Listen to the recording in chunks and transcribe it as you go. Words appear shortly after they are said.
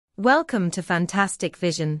Welcome to Fantastic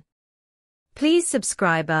Vision. Please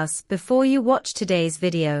subscribe us before you watch today's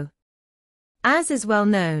video. As is well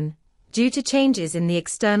known, due to changes in the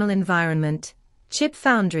external environment, chip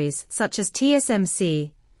foundries such as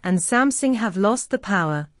TSMC and Samsung have lost the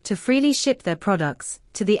power to freely ship their products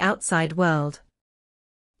to the outside world.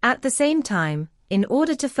 At the same time, in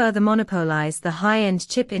order to further monopolize the high-end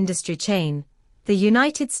chip industry chain, the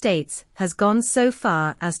United States has gone so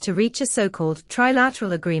far as to reach a so-called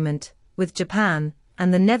trilateral agreement with Japan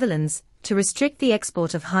and the Netherlands to restrict the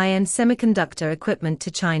export of high-end semiconductor equipment to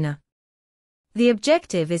China. The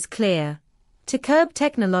objective is clear: to curb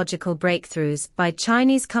technological breakthroughs by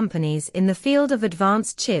Chinese companies in the field of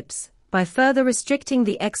advanced chips by further restricting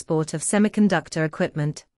the export of semiconductor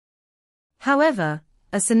equipment. However,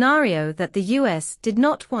 a scenario that the US did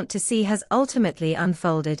not want to see has ultimately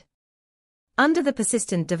unfolded. Under the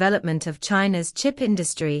persistent development of China's chip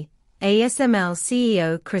industry, ASML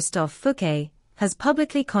CEO Christophe Fouquet has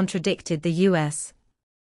publicly contradicted the US.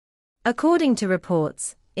 According to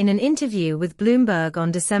reports, in an interview with Bloomberg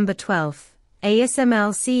on December 12,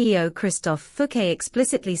 ASML CEO Christophe Fouquet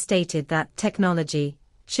explicitly stated that technology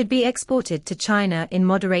should be exported to China in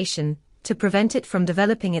moderation to prevent it from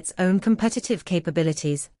developing its own competitive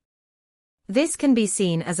capabilities. This can be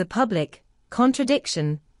seen as a public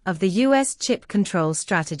contradiction of the US chip control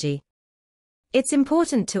strategy. It's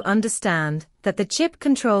important to understand that the chip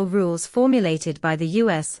control rules formulated by the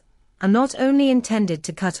US are not only intended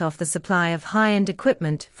to cut off the supply of high-end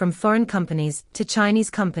equipment from foreign companies to Chinese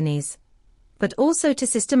companies, but also to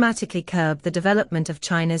systematically curb the development of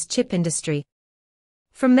China's chip industry.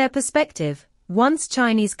 From their perspective, once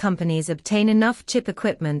Chinese companies obtain enough chip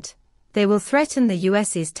equipment, they will threaten the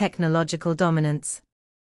US's technological dominance.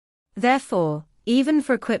 Therefore, even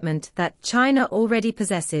for equipment that China already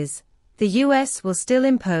possesses, the US will still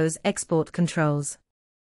impose export controls.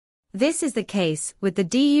 This is the case with the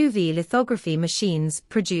DUV lithography machines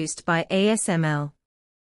produced by ASML.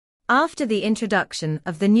 After the introduction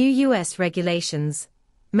of the new US regulations,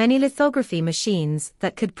 many lithography machines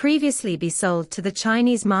that could previously be sold to the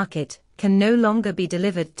Chinese market can no longer be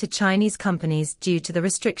delivered to Chinese companies due to the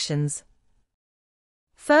restrictions.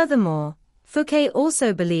 Furthermore, Fouquet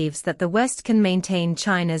also believes that the West can maintain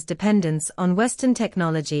China's dependence on Western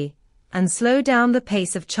technology and slow down the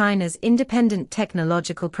pace of China's independent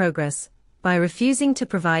technological progress by refusing to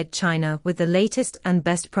provide China with the latest and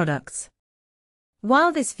best products.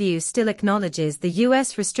 While this view still acknowledges the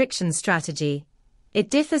US restriction strategy, it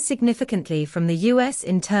differs significantly from the US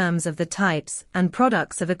in terms of the types and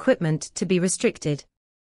products of equipment to be restricted.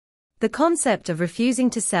 The concept of refusing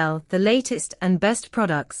to sell the latest and best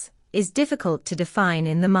products is difficult to define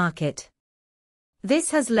in the market.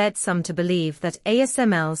 This has led some to believe that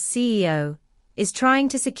ASML's CEO is trying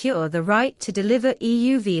to secure the right to deliver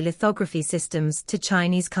EUV lithography systems to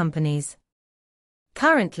Chinese companies.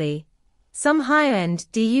 Currently, some higher-end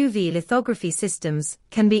DUV lithography systems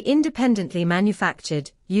can be independently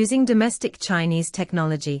manufactured using domestic Chinese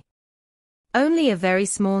technology. Only a very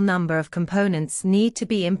small number of components need to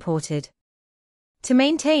be imported. To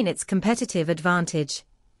maintain its competitive advantage,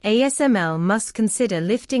 ASML must consider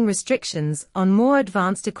lifting restrictions on more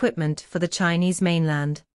advanced equipment for the Chinese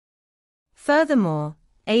mainland. Furthermore,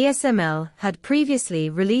 ASML had previously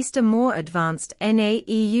released a more advanced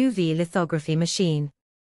NA-EUV lithography machine.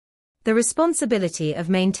 The responsibility of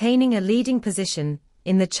maintaining a leading position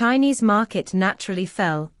in the Chinese market naturally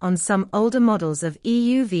fell on some older models of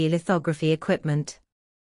EUV lithography equipment.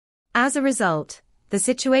 As a result, the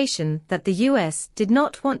situation that the US did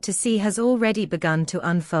not want to see has already begun to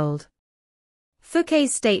unfold.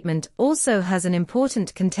 Fouquet's statement also has an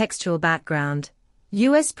important contextual background.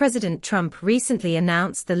 US President Trump recently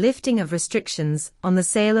announced the lifting of restrictions on the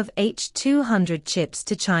sale of H200 chips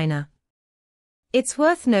to China. It's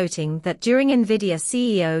worth noting that during NVIDIA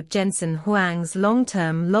CEO Jensen Huang's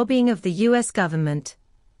long-term lobbying of the US government,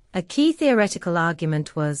 a key theoretical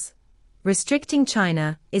argument was, restricting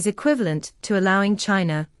China is equivalent to allowing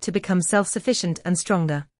China to become self-sufficient and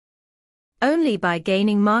stronger. Only by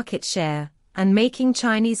gaining market share and making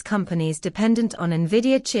Chinese companies dependent on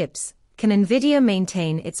NVIDIA chips can NVIDIA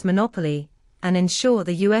maintain its monopoly and ensure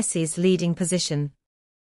the US's leading position.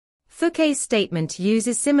 Fouquet's statement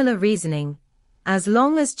uses similar reasoning. As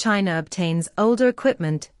long as China obtains older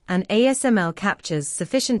equipment and ASML captures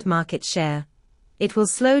sufficient market share, it will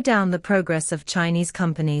slow down the progress of Chinese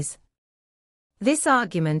companies. This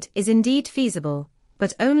argument is indeed feasible,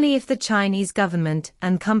 but only if the Chinese government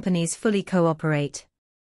and companies fully cooperate.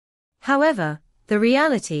 However, the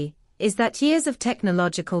reality is that years of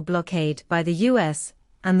technological blockade by the US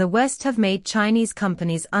and the West have made Chinese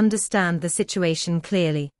companies understand the situation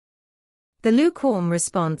clearly. The lukewarm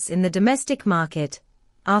response in the domestic market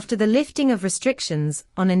after the lifting of restrictions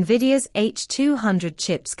on Nvidia's H200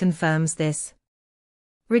 chips confirms this.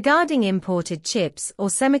 Regarding imported chips or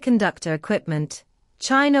semiconductor equipment,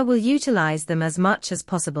 China will utilize them as much as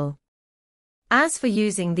possible. As for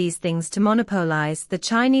using these things to monopolize the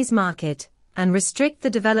Chinese market and restrict the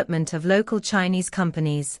development of local Chinese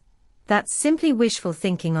companies, that's simply wishful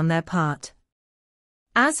thinking on their part.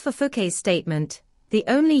 As for Fouquet's statement, the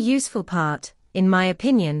only useful part, in my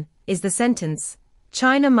opinion, is the sentence,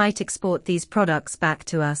 China might export these products back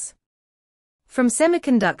to us. From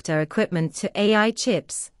semiconductor equipment to AI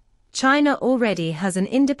chips, China already has an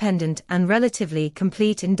independent and relatively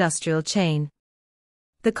complete industrial chain.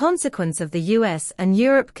 The consequence of the US and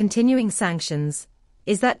Europe continuing sanctions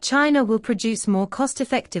is that China will produce more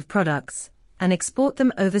cost-effective products and export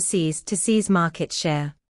them overseas to seize market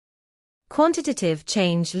share. Quantitative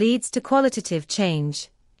change leads to qualitative change,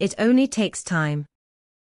 it only takes time.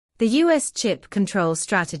 The US chip control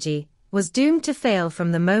strategy was doomed to fail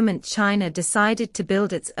from the moment China decided to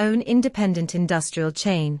build its own independent industrial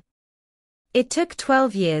chain. It took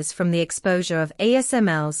 12 years from the exposure of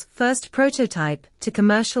ASML's first prototype to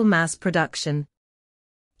commercial mass production.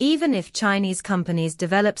 Even if Chinese companies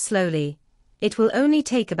develop slowly, it will only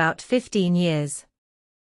take about 15 years.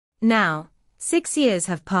 Now, 6 years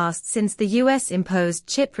have passed since the US imposed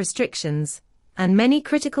chip restrictions, and many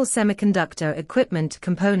critical semiconductor equipment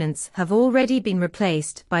components have already been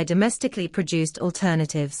replaced by domestically produced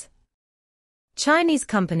alternatives. Chinese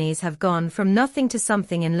companies have gone from nothing to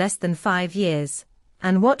something in less than 5 years,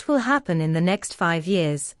 and what will happen in the next 5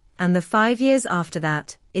 years, and the 5 years after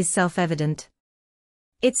that, is self-evident.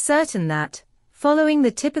 It's certain that, following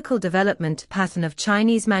the typical development pattern of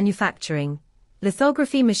Chinese manufacturing,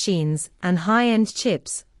 lithography machines and high-end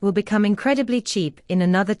chips will become incredibly cheap in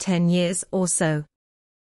another 10 years or so.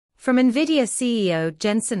 From Nvidia CEO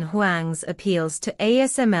Jensen Huang's appeals to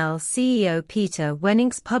ASML CEO Peter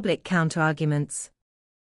Wenning's public counterarguments.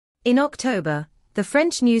 In October, the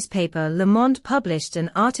French newspaper Le Monde published an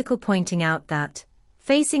article pointing out that,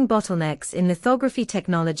 facing bottlenecks in lithography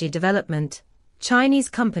technology development, Chinese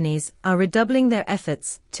companies are redoubling their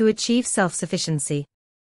efforts to achieve self-sufficiency.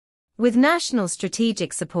 With national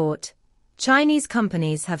strategic support, Chinese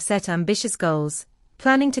companies have set ambitious goals,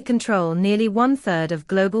 planning to control nearly 1/3 of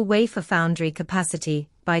global wafer foundry capacity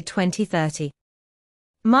by 2030.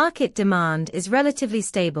 Market demand is relatively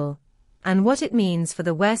stable, and what it means for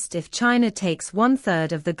the West if China takes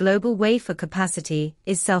 1/3 of the global wafer capacity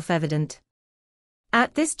is self-evident.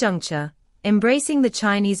 At this juncture, embracing the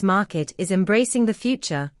Chinese market is embracing the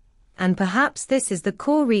future, and perhaps this is the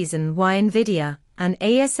core reason why Nvidia and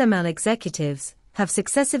ASML executives have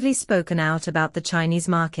successively spoken out about the Chinese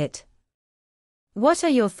market. What are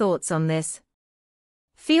your thoughts on this?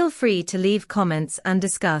 Feel free to leave comments and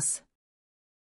discuss.